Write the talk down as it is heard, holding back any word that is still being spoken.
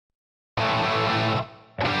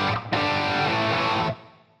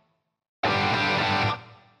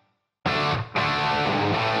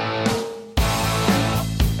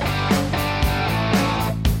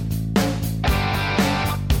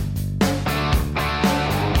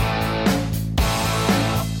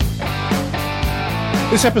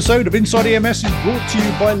This episode of Inside EMS is brought to you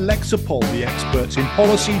by Lexapol, the experts in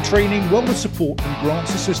policy, training, wellness support and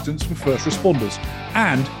grants assistance for first responders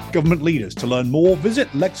and government leaders. To learn more, visit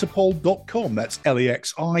lexapol.com. That's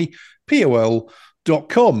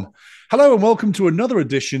LEXIPOL.com. Hello and welcome to another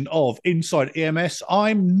edition of Inside EMS.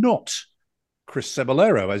 I'm not Chris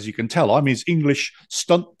Cebollero, as you can tell. I'm his English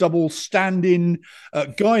stunt double stand-in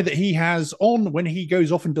guy that he has on when he goes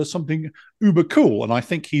off and does something uber cool. And I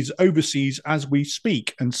think he's overseas as we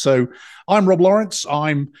speak. And so I'm Rob Lawrence.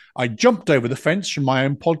 I jumped over the fence from my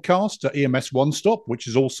own podcast, EMS One Stop, which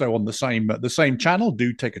is also on the same channel.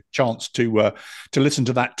 Do take a chance to listen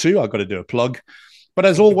to that too. I've got to do a plug. But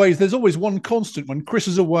as always, there's always one constant. When Chris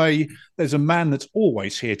is away, there's a man that's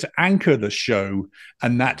always here to anchor the show,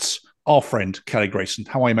 and that's our friend Kelly Grayson.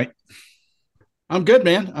 How are you, mate? I'm good,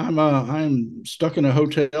 man. I'm stuck in a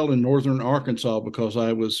hotel in northern Arkansas because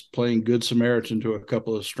I was playing Good Samaritan to a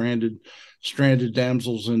couple of stranded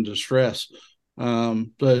damsels in distress.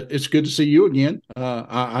 But it's good to see you again.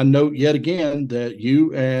 I note yet again that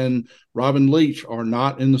you and Robin Leach are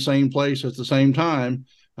not in the same place at the same time,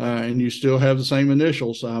 and you still have the same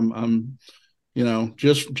initials. I'm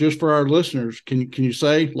just for our listeners, can you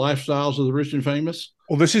say Lifestyles of the Rich and Famous?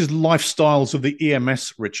 Well, this is Lifestyles of the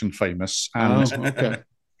EMS Rich and Famous. And, okay.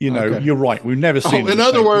 Okay. You're right. We've never seen In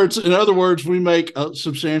other words, we make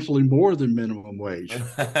substantially more than minimum wage.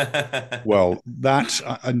 Well, that,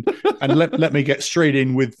 and let me get straight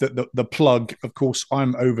in with the plug. Of course,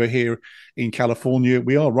 I'm over here in California.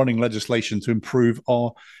 We are running legislation to improve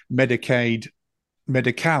our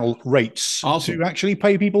Medi-Cal rates to actually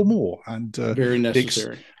pay people more, and very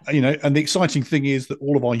necessary. And the exciting thing is that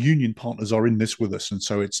all of our union partners are in this with us, and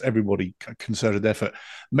so it's everybody concerted effort.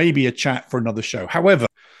 Maybe a chat for another show. However,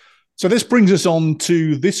 so this brings us on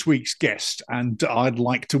to this week's guest, and I'd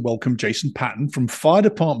like to welcome Jason Patton from Fire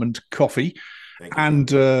Department Coffee. And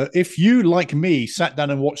if you, like me, sat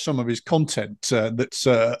down and watched some of his content that's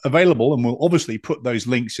available, and we'll obviously put those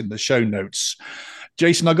links in the show notes.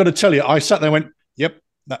 Jason, I've got to tell you, I sat there and went, yep,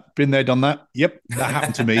 that been there, done that. Yep, that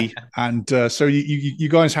happened to me. And so you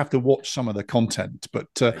guys have to watch some of the content. But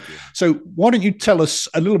so why don't you tell us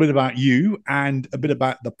a little bit about you and a bit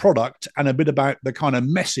about the product and a bit about the kind of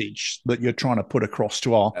message that you're trying to put across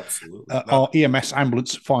to our EMS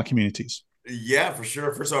ambulance fire communities? Yeah, for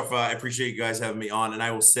sure. First off, I appreciate you guys having me on, and I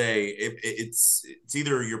will say it's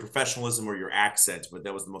either your professionalism or your accent, but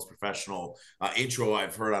that was the most professional intro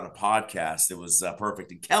I've heard on a podcast. It was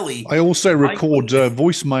perfect. And Kelly, I also record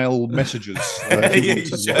voicemail messages. You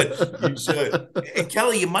should. And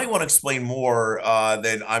Kelly, you might want to explain more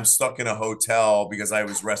than I'm stuck in a hotel because I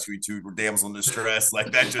was rescued two damsel in distress.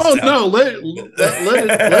 Like that. Just no, let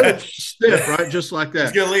it stick right, just like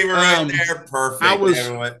that. Just gonna leave it right there. Perfect.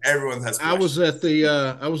 Everyone has. I was at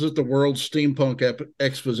the World Steampunk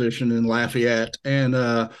Exposition in Lafayette, and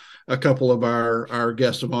a couple of our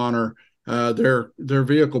guests of honor, their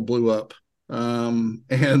vehicle blew up,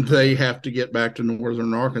 and they have to get back to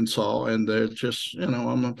northern Arkansas, and they're just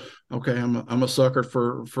I'm a sucker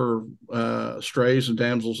for strays and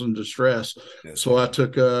damsels in distress. Yes. So I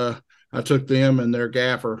took them and their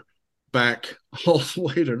gaffer back all the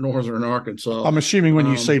way to northern Arkansas. I'm assuming when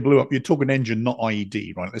you say blew up, you're talking engine, not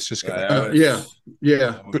IED, right? Let's just go. Yeah.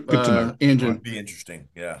 Good to know. Engine would be interesting.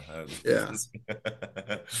 Yeah.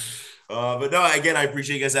 But no, again, I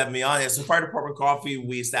appreciate you guys having me on. So Fire Department Coffee,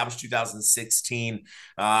 we established 2016.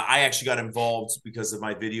 I actually got involved because of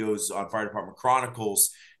my videos on Fire Department Chronicles.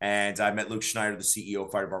 And I met Luke Schneider, the CEO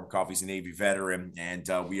of Fire Department Coffee. He's a Navy veteran. And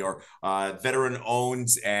we are veteran-owned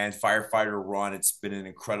and firefighter-run. It's been an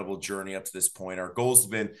incredible journey up to this point. Our goals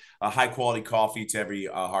have been high-quality coffee to every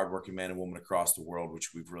hardworking man and woman across the world,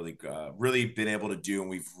 which we've really been able to do. And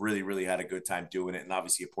we've really had a good time doing it. And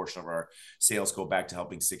obviously, a portion of our sales go back to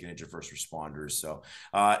helping sick and injured first responders. So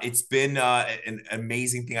it's been an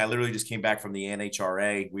amazing thing. I literally just came back from the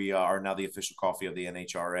NHRA. We are now the official coffee of the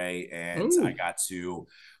NHRA. And I got to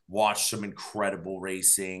watch some incredible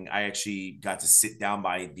racing. I actually got to sit down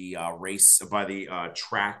by the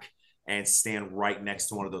track and stand right next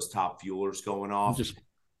to one of those top fuelers going off. Just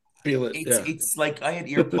feel it. It's like I had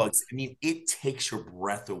earplugs. I mean, it takes your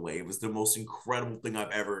breath away. It was the most incredible thing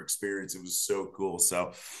I've ever experienced. It was so cool.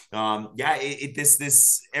 So,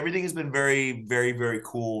 everything has been very, very, very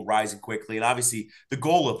cool, rising quickly. And obviously, the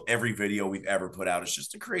goal of every video we've ever put out is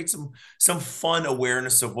just to create some fun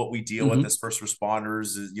awareness of what we deal with as first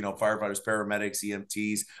responders, firefighters, paramedics,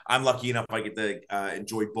 EMTs. I'm lucky enough I get to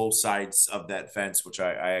enjoy both sides of that fence, which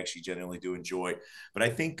I actually genuinely do enjoy. But I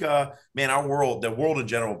think, our world, the world in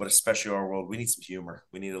general, but especially our world, we need some humor.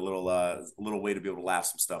 We need a little way to be able to laugh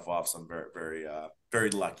some stuff off. So I'm very, very, very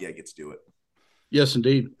lucky I get to do it. Yes,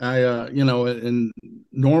 indeed. And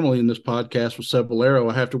normally in this podcast with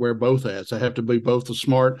Cebollero, I have to wear both hats. I have to be both the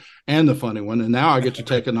smart and the funny one. And now I get to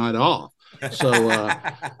take a night off. So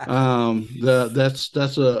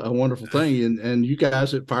that's a wonderful thing. And you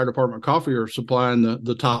guys at Fire Department Coffee are supplying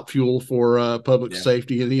the top fuel for public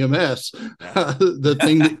safety and EMS, the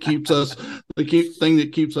thing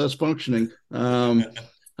that keeps us functioning.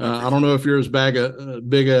 I don't know if you're as big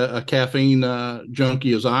a caffeine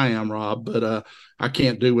junkie as I am, Rob, but I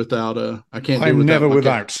can't do without I'm never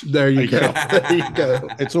without. There you go. There you go.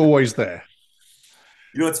 It's always there.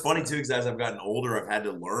 You know, it's funny too, because as I've gotten older, I've had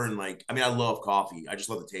to learn. I love coffee. I just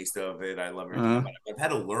love the taste of it. I love everything about it. I've had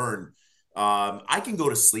to learn. I can go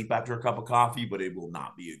to sleep after a cup of coffee, but it will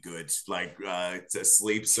not be a good to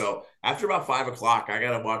sleep. So after about 5 o'clock, I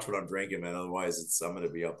gotta watch what I'm drinking, man. Otherwise, I'm gonna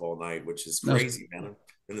be up all night, which is crazy, man.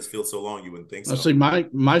 In this field so long, you wouldn't think so. See, my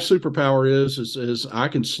superpower is I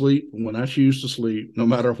can sleep when I choose to sleep, no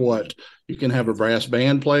matter what. You can have a brass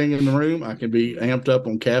band playing in the room. I can be amped up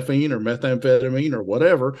on caffeine or methamphetamine or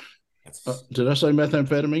whatever. Did I say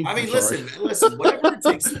methamphetamine? I mean, listen, whatever it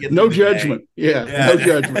takes to get no judgment. No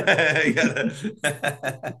judgment.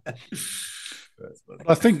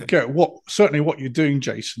 I think what you're doing,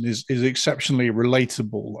 Jason, is exceptionally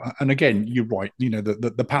relatable. And again, you're right. You know,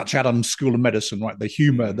 the Patch Adams School of Medicine, right? The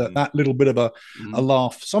humor, that little bit of a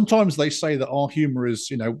laugh. Sometimes they say that our humor is,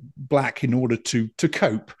 black in order to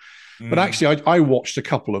cope. But actually, I watched a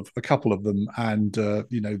couple of them, and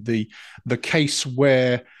the case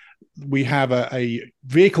where we have a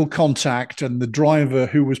vehicle contact and the driver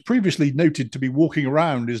who was previously noted to be walking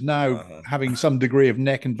around is now having some degree of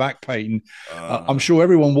neck and back pain. I'm sure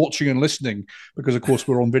everyone watching and listening, because of course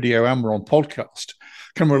we're on video and we're on podcast,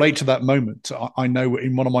 can relate to that moment. I know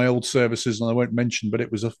in one of my old services, and I won't mention, but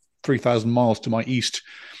it was 3,000 miles to my east,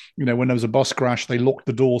 when there was a bus crash, they locked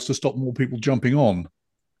the doors to stop more people jumping on.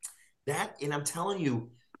 And I'm telling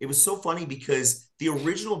you, it was so funny because the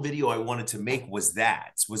original video I wanted to make was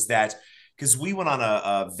that because we went on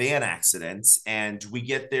a van accident and we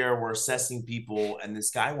get there, we're assessing people, and this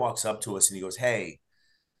guy walks up to us and he goes, "Hey,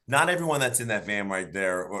 not everyone that's in that van right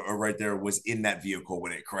there or right there was in that vehicle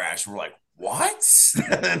when it crashed." We're like, "What?"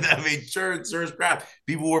 I mean, sure as crap.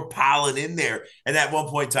 People were piling in there. And at one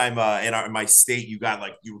point in time in my state, you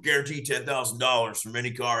were guaranteed $10,000 from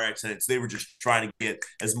any car accidents. They were just trying to get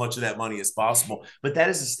as much of that money as possible. But that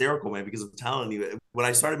is hysterical, man, because I'm telling you, when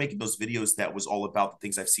I started making those videos, that was all about the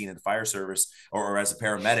things I've seen in the fire service or as a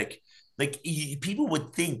paramedic. Like people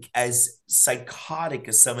would think, as psychotic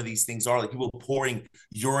as some of these things are, like people pouring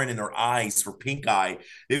urine in their eyes for pink eye,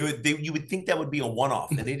 you would think that would be a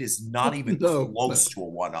one-off, and it is not even close to a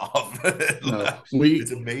one-off.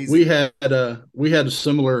 It's amazing. We had a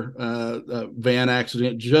similar van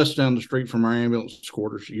accident just down the street from our ambulance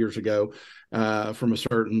quarters years ago, from a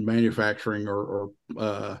certain manufacturing or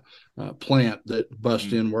plant that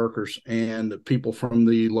bust in workers, and people from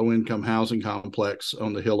the low-income housing complex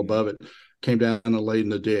on the hill above it came down and laid in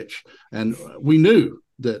the ditch. And we knew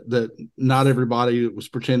that not everybody that was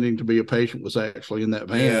pretending to be a patient was actually in that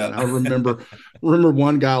van. Yeah. I remember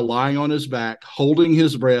one guy lying on his back, holding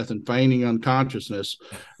his breath and feigning unconsciousness.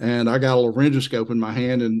 And I got a laryngoscope in my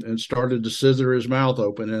hand and started to scissor his mouth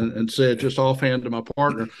open and said just offhand to my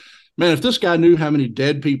partner, "Man, if this guy knew how many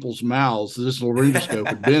dead people's mouths this laryngoscope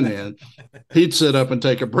had been in, he'd sit up and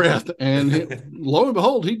take a breath." And lo and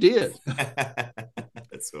behold, he did.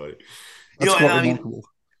 That's funny. That's quite remarkable.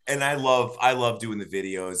 And I love doing the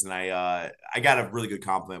videos. And I got a really good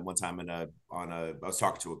compliment one time I was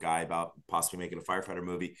talking to a guy about possibly making a firefighter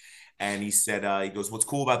movie. And he said, he goes, "What's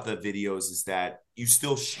cool about the videos is that you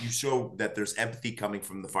show that there's empathy coming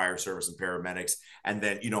from the fire service and paramedics. And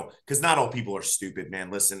then, because not all people are stupid, man.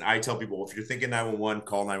 Listen, I tell people, if you're thinking 911,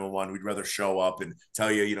 call 911. We'd rather show up and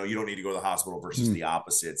tell you, you don't need to go to the hospital versus the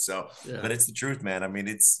opposite." So, but it's the truth, man. I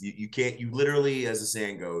mean, you can't, you literally, as the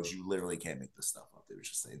saying goes, you literally can't make this stuff up.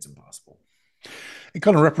 It's impossible. It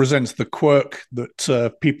kind of represents the quirk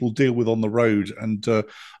that people deal with on the road. And a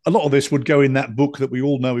lot of this would go in that book that we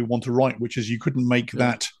all know we want to write, which is You Couldn't Make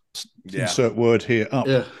That insert word here up.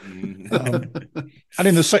 Yeah. And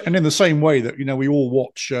in the same way that, we all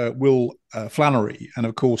watch Will Flannery. And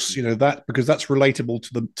of course, that because that's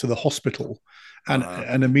relatable to the hospital.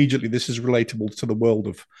 And immediately this is relatable to the world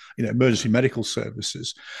of emergency medical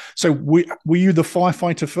services. So were you the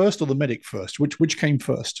firefighter first or the medic first? Which came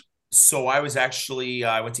first? So I was actually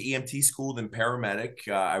I went to EMT school, then paramedic.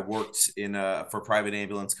 I worked for a private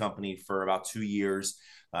ambulance company for about 2 years,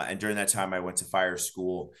 and during that time I went to fire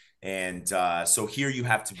school. And so here you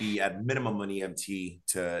have to be at minimum an EMT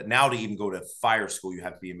to even go to fire school, you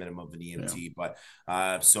have to be a minimum of an EMT. Yeah.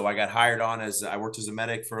 But so I got hired on I worked as a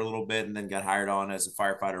medic for a little bit and then got hired on as a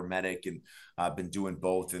firefighter medic, and I've been doing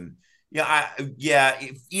both. And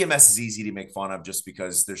EMS is easy to make fun of just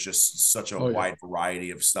because there's just such a wide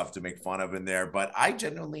variety of stuff to make fun of in there. But I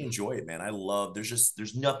genuinely enjoy it, man. I love,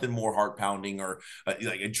 there's nothing more heart pounding or like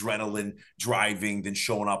adrenaline driving than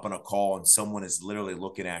showing up on a call and someone is literally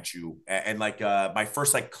looking at you. And like my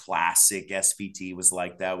first like classic SVT was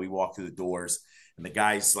like that. We walked through the doors and the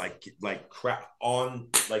guy's like crap on,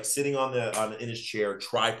 like sitting in his chair,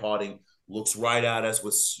 tripoding, looks right at us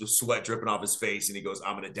with sweat dripping off his face, and he goes,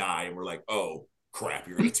 "I'm gonna die," and we're like, "Oh crap,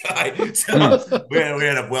 you're gonna die." So we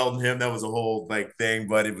ended up welding him. That was a whole like thing,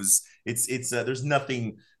 but it's there's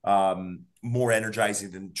nothing more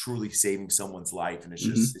energizing than truly saving someone's life, and it's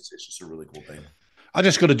just a really cool thing. I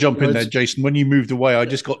just got to jump in there, Jason. When you moved away, I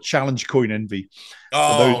just got challenge coin envy.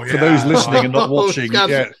 For those listening and not watching,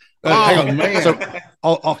 man! So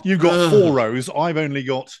you've got 4 rows. I've only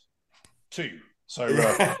got 2. So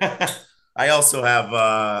I also have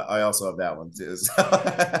that one too. So.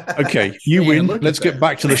 Okay, you win. Let's get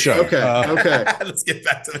back to the show. Okay. Let's get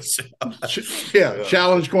back to the show. Yeah,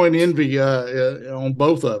 challenge coin envy on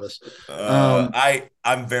both of us.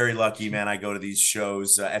 I'm very lucky, man. I go to these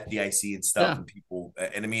shows, FDIC and stuff, and people,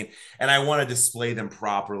 and I mean, and I want to display them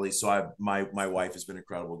properly. So my wife has been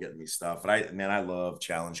incredible getting me stuff. And I love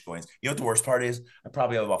challenge coins. You know what the worst part is? I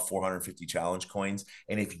probably have about 450 challenge coins.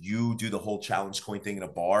 And if you do the whole challenge coin thing in a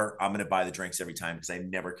bar, I'm going to buy the drinks every time because I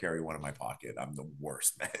never carry one in my pocket. I'm the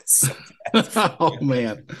worst, man. It's so bad. Oh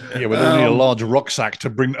man. Yeah, we don't need a large rucksack to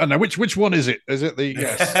bring. No, which one is it? Is it the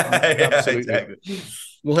yes? Absolutely. Exactly.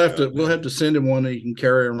 We'll have to send him one that he can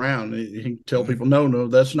carry around. He can tell people, no,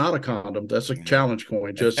 that's not a condom. That's a challenge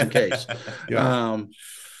coin, just in case.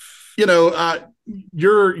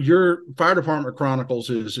 Your Fire Department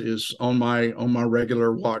Chronicles is on my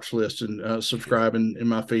regular watch list and subscribing in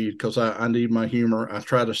my feed because I need my humor. I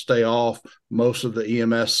try to stay off most of the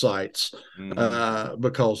EMS sites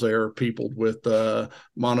because they're peopled with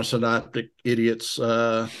monosynaptic idiots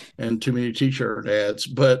and too many T-shirt ads.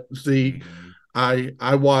 But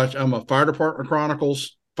I watch. I'm a Fire Department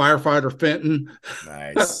Chronicles, Firefighter Fenton.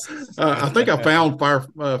 Nice. I think I found Fire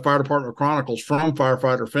Department Chronicles from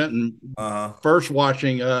Firefighter Fenton. First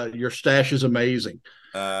watching your stash is amazing.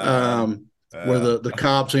 Where the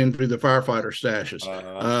cops envy the firefighter stashes,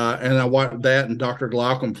 and I watched that and Dr.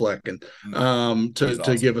 Glaucomflecken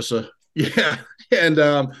to give us a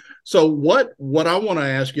and. So what I want to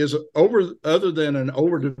ask is, other than an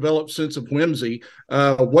overdeveloped sense of whimsy,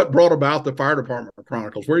 what brought about the Fire Department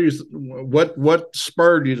Chronicles? What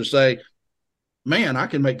spurred you to say, man, I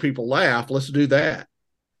can make people laugh. Let's do that.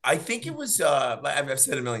 I think it was, I've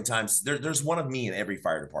said it a million times, there's one of me in every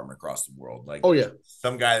fire department across the world. Like,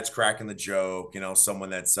 some guy that's cracking the joke,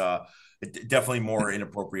 someone that's definitely more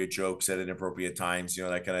inappropriate jokes at inappropriate times,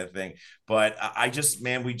 that kind of thing. But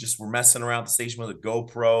we just were messing around the station with a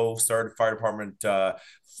GoPro, started fire department.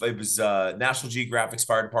 It was National Geographic's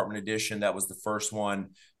Fire Department Edition. That was the first one.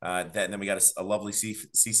 And then we got a lovely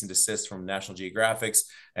cease and desist from National Geographic's.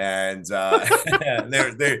 And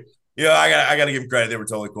they're I got to give them credit. They were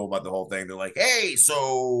totally cool about the whole thing. They're like, hey,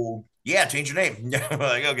 so change your name. We're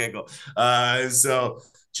like, okay, cool. So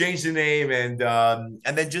change the name, and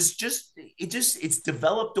then it's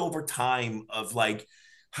developed over time of like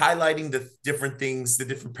highlighting the different things, the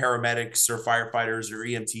different paramedics or firefighters or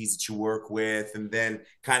EMTs that you work with, and then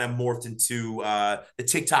kind of morphed into the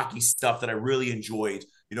TikTok-y stuff that I really enjoyed.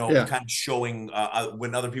 Kind of showing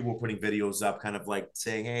when other people were putting videos up, kind of like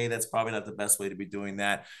saying, hey, that's probably not the best way to be doing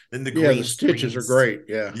that. Then the stitches are great.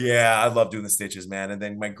 Yeah, I love doing the stitches, man. And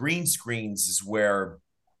then my green screens is where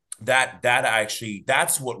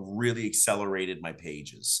that's what really accelerated my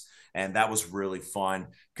pages. And that was really fun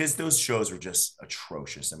because those shows were just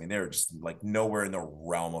atrocious. I mean, they were just like nowhere in the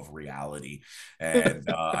realm of reality. And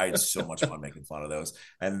I had so much fun making fun of those.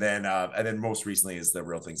 And then most recently is the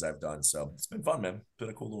real things I've done. So it's been fun, man. It's been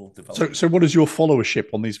a cool little development. So what is your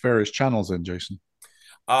followership on these various channels then, Jason?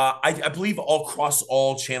 I believe across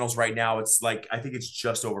all channels right now, it's like, I think it's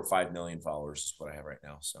just over 5 million followers is what I have right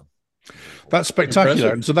now. So that's spectacular.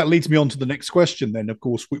 Impressive. And so that leads me on to the next question then. Of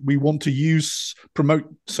course, we want to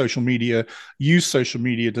promote social media, use social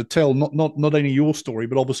media to tell not only your story,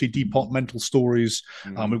 but obviously departmental stories.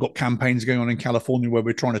 We've got campaigns going on in California where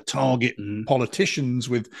we're trying to target politicians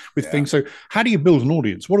with things. So how do you build an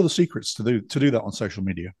audience? What are the secrets to do that on social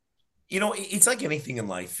media? It's like anything in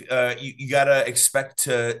life. You gotta expect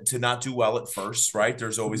to not do well at first, right?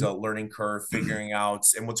 There's always a learning curve, figuring out.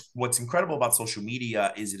 And what's incredible about social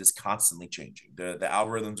media is it is constantly changing. The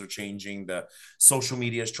algorithms are changing. The social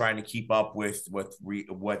media is trying to keep up with what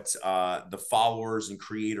the followers and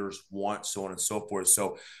creators want, so on and so forth.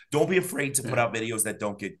 So don't be afraid to put out videos that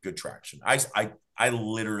don't get good traction. I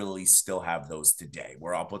literally still have those today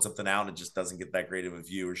where I'll put something out and it just doesn't get that great of a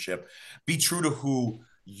viewership. Be true to who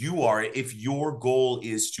you are. If your goal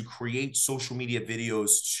is to create social media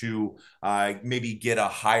videos to maybe get a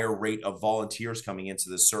higher rate of volunteers coming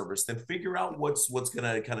into the service, then figure out what's going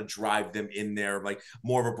to kind of drive them in there, like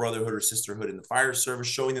more of a brotherhood or sisterhood in the fire service,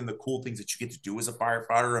 showing them the cool things that you get to do as a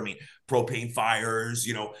firefighter. I mean, propane fires,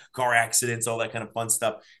 car accidents, all that kind of fun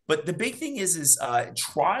stuff. But the big thing is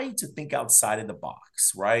try to think outside of the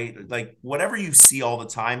box, right? Like whatever you see all the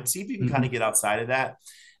time, see if you can kind of get outside of that.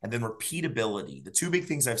 And then repeatability. The two big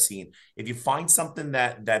things I've seen. If you find something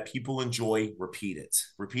that people enjoy, repeat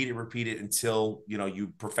it until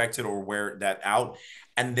you perfect it or wear that out.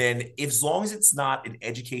 And then as long as it's not an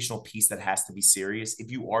educational piece that has to be serious, if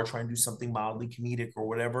you are trying to do something mildly comedic or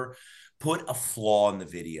whatever, put a flaw in the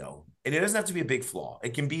video. And it doesn't have to be a big flaw.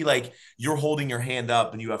 It can be like you're holding your hand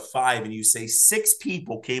up and you have 5 and you say 6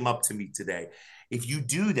 people came up to me today. If you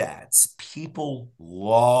do that, people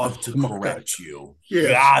love to correct you.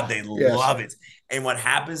 Yes. God, they love it. And what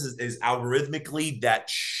happens is algorithmically that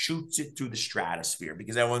shoots it through the stratosphere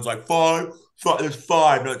because everyone's like, 5, there's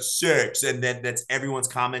 5, not 6. And then that's everyone's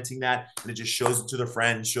commenting that. And it just shows it to their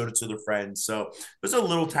friends, showed it to their friends. So those are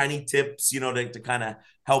little tiny tips, to kind of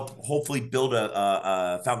help hopefully build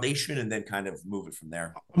a foundation and then kind of move it from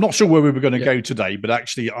there. I'm not sure where we were going to go today, but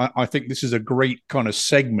actually I think this is a great kind of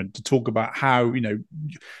segment to talk about how,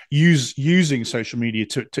 using social media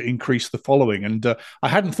to increase the following. And I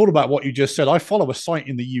hadn't thought about what you just said. I follow a site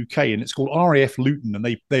in the UK and it's called RAF Luton,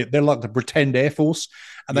 and they're like the pretend Air Force,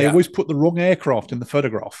 and they always put the wrong aircraft in the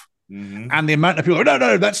photograph. Mm-hmm. And the amount of people,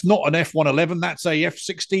 no, that's not an F-111, that's a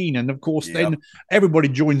F-16. And of course, then everybody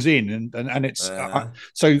joins in, and it's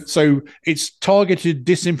so it's targeted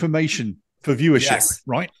disinformation for viewership,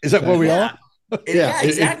 right? Is that where we are?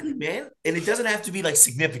 Exactly, man. And it doesn't have to be like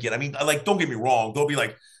significant. I mean, like, don't get me wrong. Don't be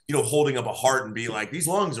like, holding up a heart and be like, these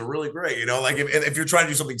lungs are really great. Like if you're trying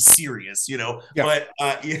to do something serious, but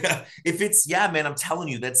if it's, man, I'm telling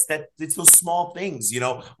you, it's those small things,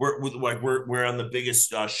 we're on the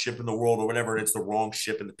biggest ship in the world or whatever. And it's the wrong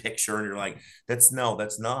ship in the picture. And you're like, that's not.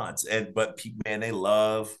 But people, man, they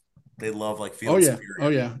love like feeling superior. Oh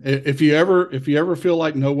yeah. If you ever feel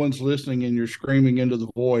like no one's listening and you're screaming into the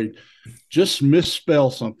void, just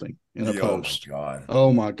misspell something in a post.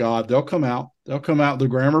 Oh my God. They'll come out. The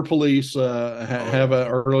grammar police have an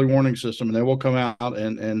early warning system, and they will come out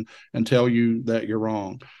and tell you that you're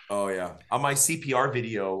wrong. Oh yeah. On my CPR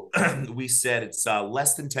video, we said it's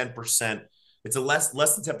less than 10%. It's a less than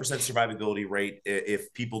 10% survivability rate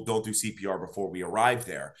if people don't do CPR before we arrive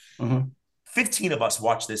there. 15 of us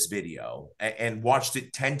watched this video and watched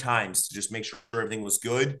it 10 times to just make sure everything was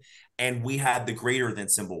good. And we had the greater than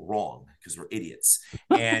symbol wrong because we're idiots.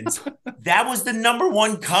 And that was the number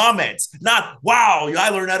one comment. Not, wow, I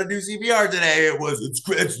learned how to do CPR today. It was,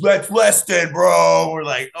 it's less than, bro. We're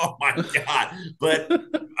like, oh my God. But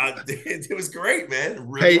it was great, man.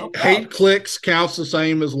 Really hate clicks counts the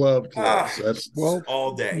same as love clicks. That's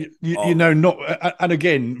all day. And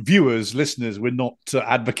again, viewers, listeners, we're not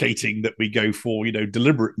advocating that we go for,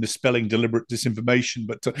 deliberate misspelling, deliberate disinformation.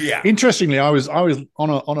 But interestingly, I was on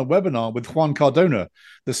a webinar with Juan Cardona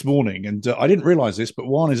this morning, and I didn't realize this, but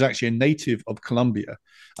Juan is actually a native of Colombia,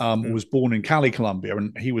 was born in Cali, Colombia,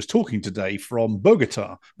 and he was talking today from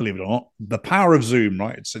Bogota, believe it or not. The power of Zoom,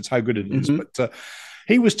 right? It's how good it is. But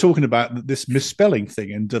he was talking about this misspelling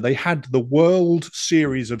thing, and they had the World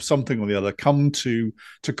Series of something or the other come to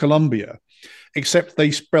Colombia, except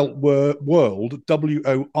they spelt world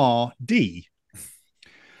W-O-R-D.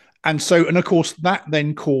 And of course, that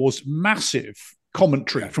then caused massive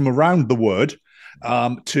commentary from around the word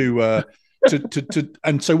and so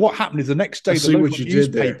what happened is the next day the local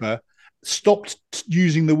newspaper stopped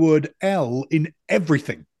using the word L in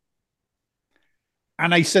everything.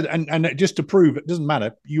 And they said, and just to prove it doesn't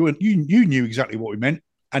matter, you knew exactly what we meant,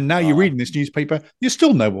 and now you're reading this newspaper, you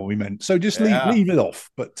still know what we meant. So just leave it off.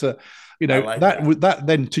 But that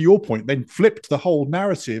then, to your point, then flipped the whole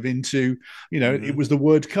narrative into it was the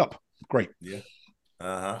word cup. Great. Yeah.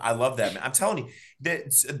 I love that, man. I'm telling you,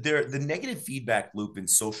 the negative feedback loop in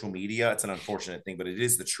social media, it's an unfortunate thing, but it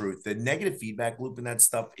is the truth. The negative feedback loop in that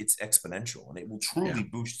stuff, it's exponential, and it will truly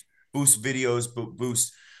boost videos,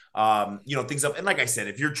 boost things up. And like I said,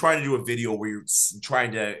 if you're trying to do a video where you're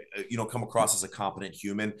trying to, come across as a competent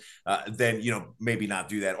human, then, maybe not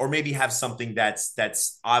do that, or maybe have something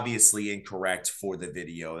that's obviously incorrect for the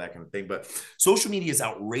video, that kind of thing. But social media is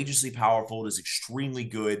outrageously powerful. It is extremely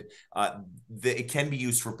good. It can be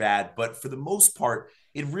used for bad, but for the most part,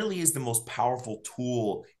 it really is the most powerful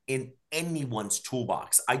tool in anyone's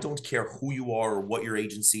toolbox. I don't care who you are or what your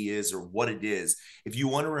agency is or what it is. If you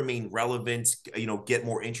want to remain relevant, get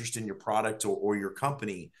more interest in your product or your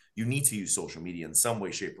company, you need to use social media in some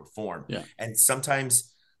way, shape, or form. Yeah. And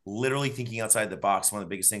sometimes literally thinking outside the box, one of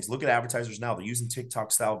the biggest things, look at advertisers now, they're using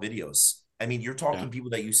TikTok style videos. I mean, you're talking people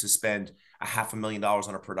that used to spend $500,000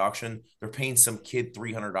 on a production. They're paying some kid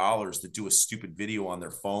 $300 to do a stupid video on their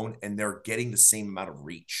phone, and they're getting the same amount of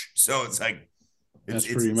reach. So it's like,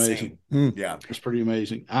 that's pretty amazing. Yeah, it's pretty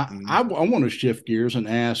amazing. I want to shift gears and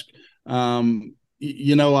ask. I've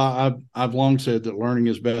long said that learning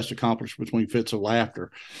is best accomplished between fits of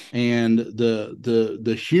laughter, and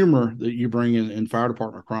the humor that you bring in Fire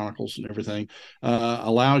Department Chronicles and everything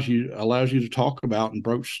allows you to talk about and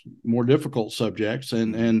broach more difficult subjects.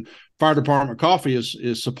 And Fire Department Coffee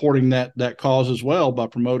is supporting that cause as well by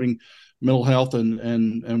promoting mental health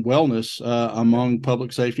and wellness among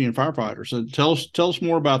public safety and firefighters. So tell us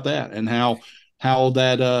more about that and how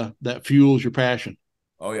that fuels your passion.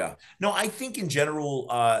 Oh, yeah. No, I think in general,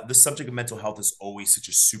 the subject of mental health is always such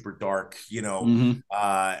a super dark,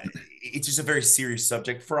 it's just a very serious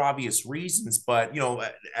subject for obvious reasons. But,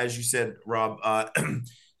 as you said, Rob,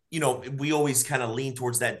 we always kind of lean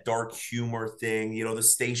towards that dark humor thing, the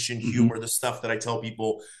station humor, the stuff that I tell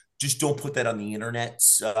people, just don't put that on the internet.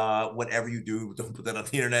 Whatever you do, don't put that on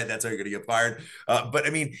the internet. That's how you're going to get fired. But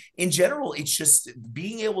I mean, in general, it's just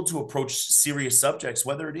being able to approach serious subjects,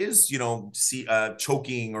 whether it is,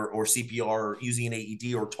 choking or CPR or using an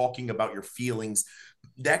AED or talking about your feelings,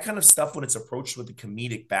 that kind of stuff when it's approached with a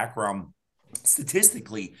comedic background,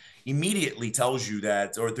 statistically immediately tells you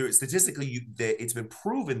that, or statistically that it's been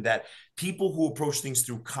proven that people who approach things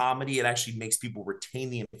through comedy, it actually makes people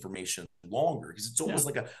retain the information longer, because it's almost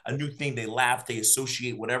like a new thing. They laugh, they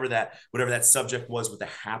associate whatever that subject was with a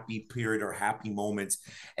happy period or happy moment.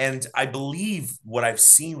 And I believe what I've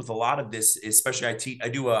seen with a lot of this, especially I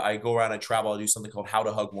go around, I travel, I do something called How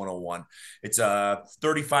to Hug 101. It's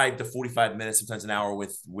 35 to 45 minutes, sometimes an hour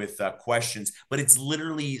with questions, but it's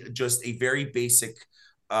literally just a very basic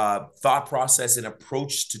thought process and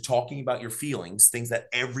approach to talking about your feelings, things that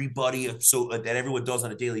everyone does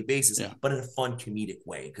on a daily basis, but in a fun comedic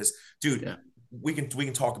way. Because, dude, we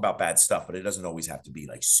can talk about bad stuff, but it doesn't always have to be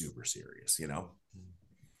like super serious,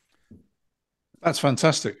 That's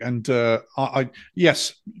fantastic. And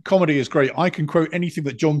yes, comedy is great. I can quote anything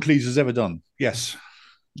that John Cleese has ever done. Yes,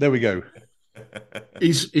 there we go.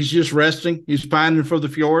 He's just resting. He's pining for the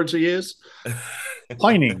fjords. He is.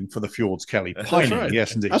 Pining for the fjords, Kelly. Pining, right.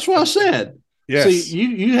 Yes, indeed. That's what I said. Yes. See,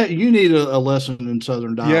 you need a lesson in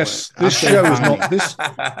Southern dialect. Yes,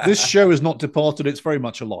 this show is not departed. It's very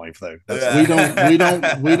much alive, though.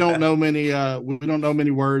 We don't know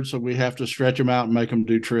many words, so we have to stretch them out and make them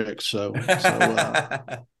do tricks.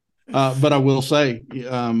 But I will say,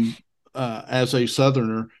 as a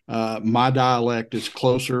Southerner, my dialect is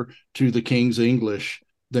closer to the King's English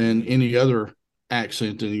than any other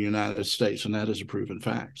accent in the United States, and that is a proven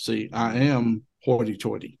fact. See, I am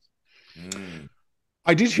hoity-toity.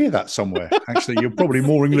 I did hear that somewhere. Actually, you're probably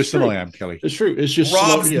more English than I am, Kelly. It's true. It's just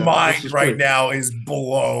Rob's mind right now is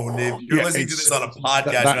blown. If you're listening to this on a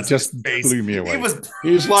podcast, that just blew me away.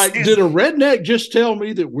 He's like, did a redneck just tell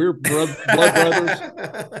me that we're blood brothers?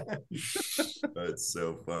 That's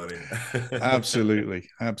so funny. Absolutely.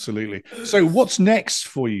 So, what's next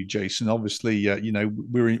for you, Jason? Obviously,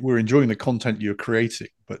 we're enjoying the content you're creating,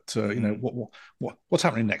 but what's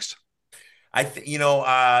happening next? I think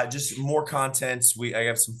just more content. I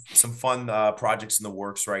have some fun projects in the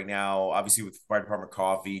works right now. Obviously, with Fire Department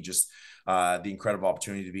Coffee, just the incredible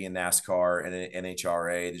opportunity to be in NASCAR and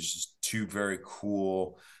NHRA. There's just two very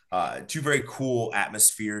cool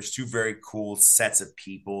atmospheres, two very cool sets of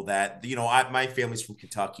people that my family's from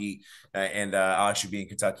Kentucky, and I'll actually be in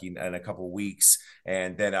Kentucky in a couple of weeks,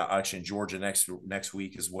 and then I'll actually in Georgia next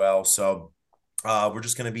week as well. So. We're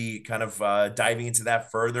just going to be kind of diving into that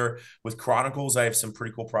further with Chronicles. I have some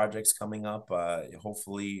pretty cool projects coming up,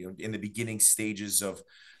 hopefully in the beginning stages of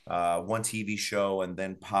one TV show, and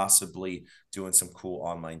then possibly doing some cool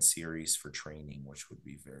online series for training, which would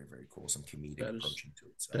be very, very cool. Some comedic approaching to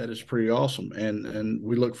it. So. That is pretty awesome. And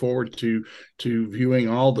we look forward to viewing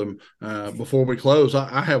all of them. Before we close,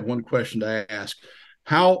 I have one question to ask.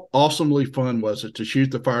 How awesomely fun was it to shoot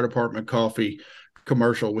the Fire Department Coffee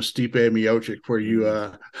commercial with Stipe Miocic where you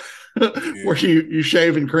where you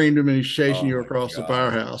shave and creamed him and he's chasing you across the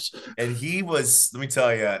firehouse. And he was, let me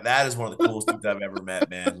tell you, that is one of the coolest dudes I've ever met,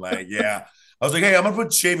 man. Like, yeah. I was like, hey, I'm going to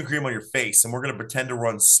put shaving cream on your face and we're going to pretend to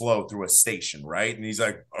run slow through a station, right? And he's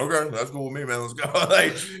like, okay, that's cool with me, man. Let's go.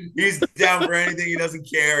 Like, he's down for anything. He doesn't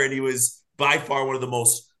care. And he was by far one of the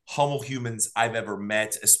most humble humans I've ever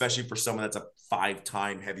met, especially for someone that's a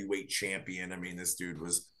 5-time heavyweight champion. I mean, this dude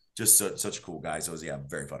was just such a cool guy. So it was,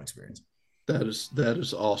 very fun experience. That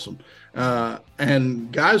is awesome.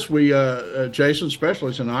 And guys, we Jason,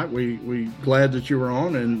 especially tonight, we glad that you were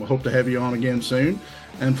on and hope to have you on again soon.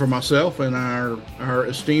 And for myself and our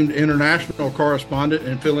esteemed international correspondent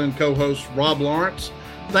and fill-in co-host Rob Lawrence,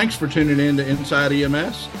 thanks for tuning in to Inside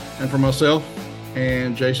EMS. And for myself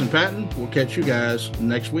and Jason Patton, we'll catch you guys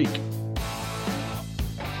next week.